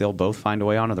because I think they'll both find a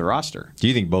way onto the roster. Do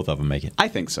you think both of them make it? I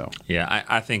think so. Yeah,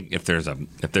 I think if there's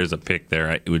a pick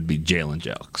there, it would be Jalen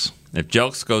Jelks. If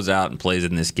Jelks goes out and plays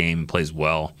in this game and plays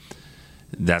well,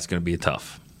 that's going to be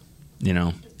tough.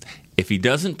 If he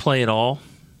doesn't play at all,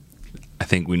 I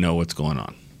think we know what's going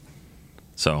on.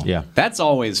 So yeah, that's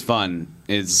always fun.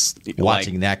 Is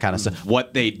watching that kind of stuff.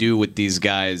 What they do with these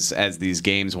guys as these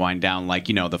games wind down. Like,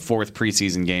 the fourth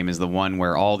preseason game is the one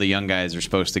where all the young guys are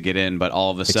supposed to get in, but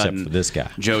all of a sudden, except for this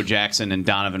guy, Joe Jackson and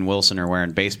Donovan Wilson are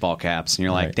wearing baseball caps, and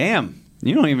you're like, damn,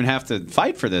 you don't even have to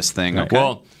fight for this thing. Right. Okay?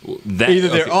 Well, either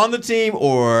they're on the team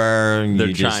or they're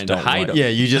you trying to hide them. Yeah,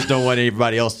 you just don't want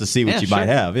anybody else to see what you might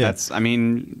have. Yeah,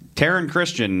 Taron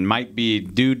Christian might be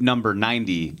dude number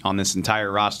 90 on this entire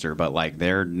roster, but like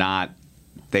they're not.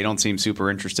 They don't seem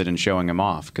super interested in showing him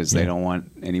off because they don't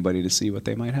want anybody to see what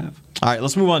they might have. All right,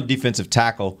 let's move on to defensive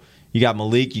tackle. You got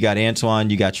Malik, you got Antoine,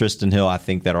 you got Tristan Hill, I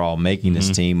think, that are all making this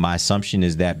team. My assumption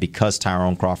is that because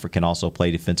Tyrone Crawford can also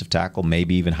play defensive tackle,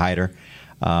 maybe even Hyder,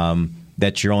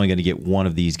 that you're only going to get one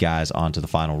of these guys onto the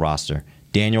final roster.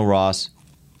 Daniel Ross,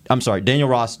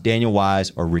 Daniel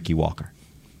Wise, or Ricky Walker.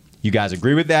 You guys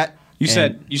agree with that? You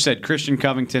said Christian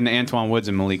Covington, Antoine Woods,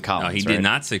 and Malik Collins. No, he did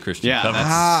not say Christian Covington.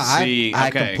 I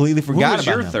completely forgot about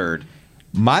him. Who was your third?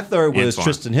 My third was Antoine.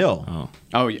 Tristan Hill.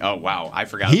 Oh, wow. I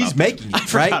forgot He's making it, I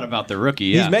forgot about the rookie,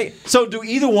 yeah. So do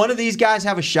either one of these guys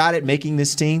have a shot at making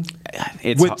this team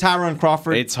with Tyrone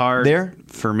Crawford? It's hard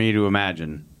for me to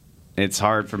imagine.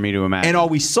 And are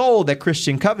we sold that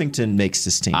Christian Covington makes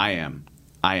this team? I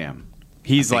am.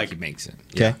 He's he makes it.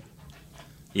 Okay.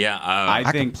 Yeah,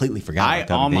 I completely forgot about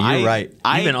Covington. You're right.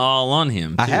 You've been all on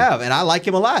him, too. I have, and I like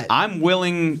him a lot. I'm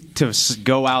willing to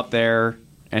go out there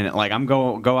and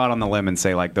go out on the limb and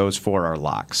say those four are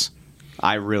locks.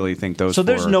 I really think those. So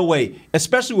there's no way,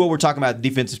 especially what we're talking about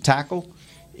defensive tackle.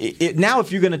 Now,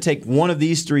 if you're going to take one of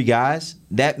these three guys,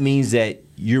 that means that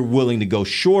you're willing to go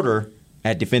shorter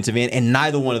at defensive end, and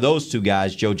neither one of those two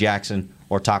guys, Joe Jackson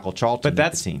or Taco Charlton.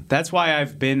 But that's why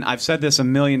I've said this a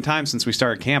million times since we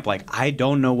started camp. Like, I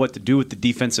don't know what to do with the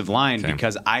defensive line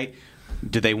because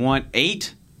do they want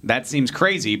 8? That seems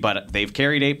crazy, but they've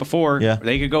carried 8 before. Yeah.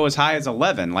 They could go as high as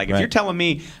 11. Like, if you're telling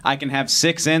me I can have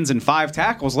 6 ends and 5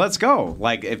 tackles, let's go.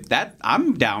 Like,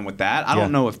 I'm down with that. I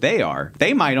don't know if they are.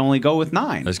 They might only go with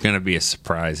 9. There's going to be a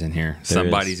surprise in here.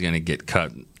 Somebody's going to get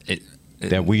cut.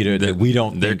 That we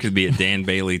don't. There could be a Dan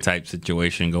Bailey type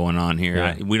situation going on here.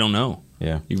 Yeah. We don't know.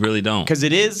 Yeah, you really don't. Because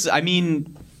it is. I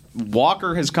mean,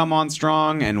 Walker has come on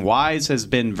strong, and Wise has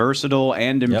been versatile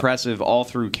and impressive all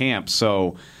through camp.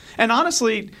 So. And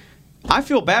honestly, I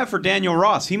feel bad for Daniel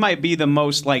Ross. He might be the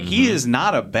most, he is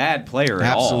not a bad player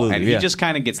at all. And he just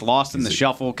kind of gets lost in the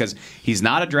shuffle because he's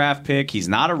not a draft pick. He's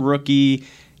not a rookie.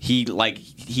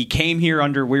 He came here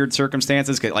under weird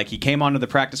circumstances. Like, he came onto the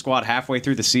practice squad halfway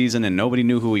through the season and nobody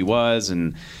knew who he was.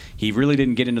 And he really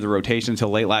didn't get into the rotation until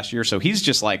late last year. So he's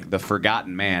just like the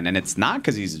forgotten man. And it's not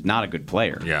because he's not a good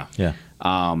player. Yeah.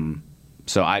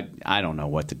 So I don't know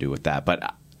what to do with that.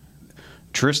 But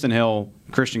Tristan Hill,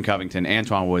 Christian Covington,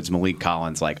 Antoine Woods, Malik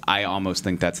Collins, I almost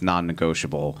think that's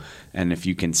non-negotiable. And if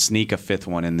you can sneak a 5th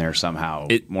one in there somehow,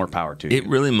 more power to you. It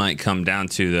really might come down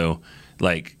to, though,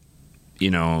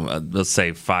 let's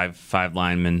say 5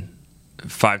 linemen,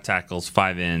 5 tackles,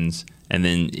 5 ends, and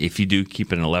then if you do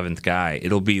keep an 11th guy,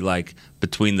 it'll be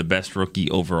between the best rookie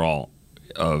overall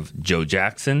of Joe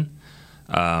Jackson,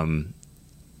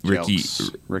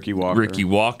 Ricky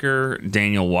Walker,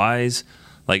 Daniel Wise.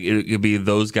 It could be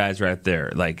those guys right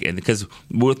there. And because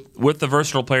with the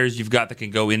versatile players you've got that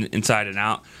can go inside and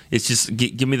out, it's just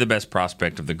give me the best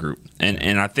prospect of the group.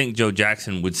 And I think Joe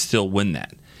Jackson would still win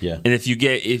that. Yeah. And if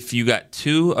you got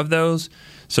 2 of those,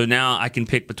 so now I can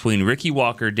pick between Ricky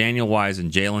Walker, Daniel Wise,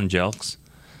 and Jalen Jelks.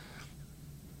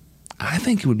 I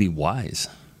think it would be Wise.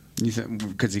 You think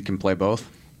because he can play both?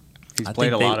 He's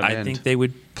played a lot of end. I think they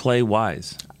would play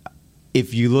Wise.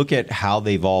 If you look at how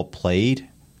they've all played,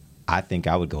 I think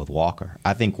I would go with Walker.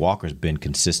 I think Walker's been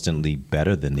consistently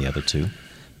better than the other 2.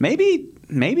 Maybe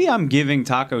I'm giving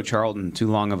Taco Charlton too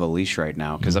long of a leash right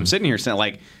now because I'm sitting here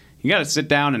saying, you got to sit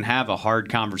down and have a hard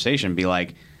conversation. Be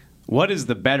like, what is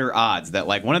the better odds that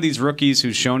one of these rookies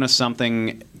who's shown us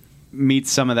something meets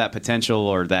some of that potential,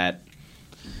 or that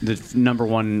the number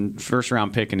 1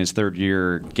 first-round pick in his 3rd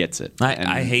year gets it?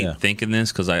 I hate thinking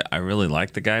this because I really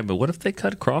like the guy, but what if they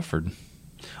cut Crawford?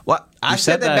 Well, I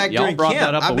said that back during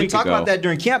camp. I've been talking about that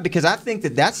during camp because I think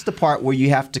that's the part where you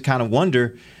have to kind of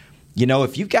wonder,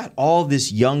 if you've got all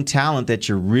this young talent that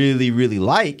you really, really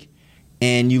like,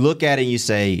 and you look at it and you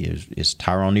say, is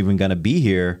Tyrone even going to be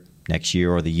here next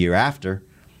year or the year after?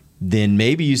 Then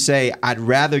maybe you say, I'd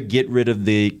rather get rid of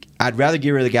the guy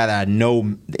that I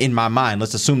know in my mind.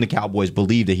 Let's assume the Cowboys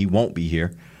believe that he won't be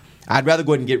here. I'd rather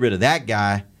go ahead and get rid of that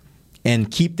guy and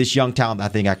keep this young talent that I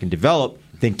think I can develop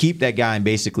than keep that guy and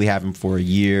basically have him for a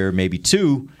year, maybe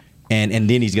 2, and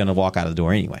then he's going to walk out of the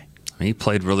door anyway. He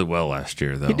played really well last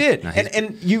year, though. He did.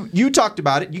 And you talked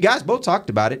about it. You guys both talked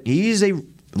about it. He's a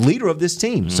leader of this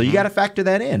team, so you got to factor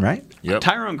that in, right? Yep.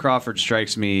 Tyrone Crawford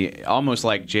strikes me almost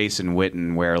like Jason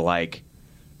Witten, where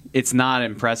it's not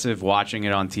impressive watching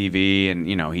it on TV, and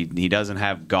he doesn't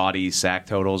have gaudy sack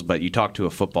totals, but you talk to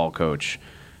a football coach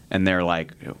and they're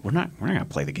like, we're not going to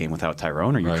play the game without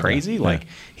Tyrone. Are you crazy? Yeah.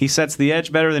 He sets the edge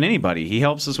better than anybody. He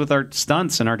helps us with our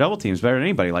stunts and our double teams better than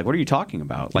anybody. What are you talking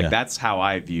about? That's how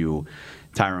I view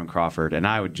Tyrone Crawford. And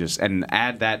I would and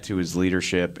add that to his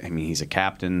leadership. I mean, he's a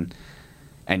captain,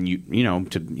 and you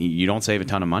don't save a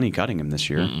ton of money cutting him this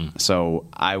year. So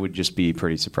I would just be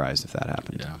pretty surprised if that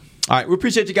happened. Yeah. All right, we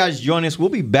appreciate you guys joining us. We'll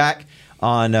be back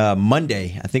on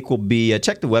Monday. I think we'll be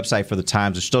check the website for the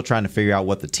times. We're still trying to figure out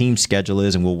what the team schedule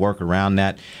is, and we'll work around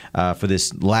that for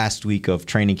this last week of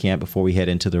training camp before we head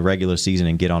into the regular season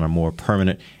and get on a more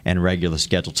permanent and regular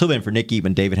schedule. Till then, for Nick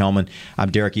Eatman, David Hellman, I'm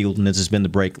Derek Eagleton. This has been The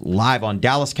Break, live on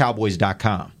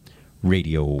DallasCowboys.com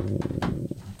radio.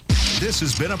 This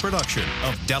has been a production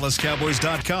of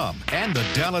DallasCowboys.com and the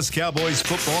Dallas Cowboys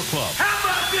Football Club. How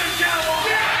about this, Cowboys?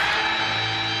 Yeah!